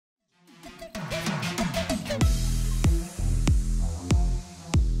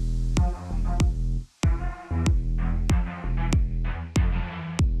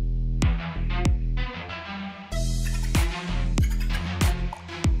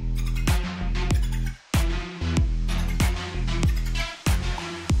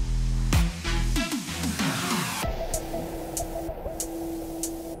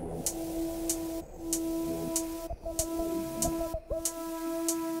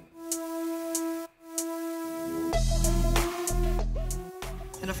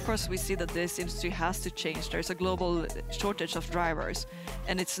of course, we see that this industry has to change. There's a global shortage of drivers,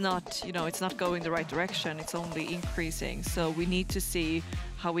 and it's not, it's not going the right direction. It's only increasing. So we need to see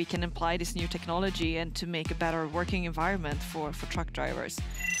how we can apply this new technology and to make a better working environment for truck drivers.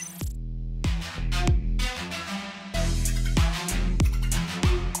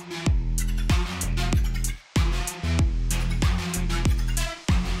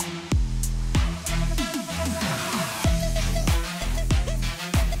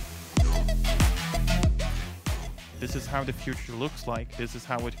 This is how the future looks like. This is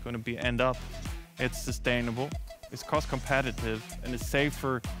how it's going to end up. It's sustainable, it's cost competitive, and it's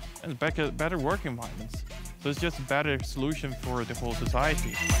safer and better work environments. So it's just a better solution for the whole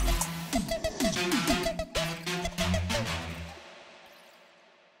society.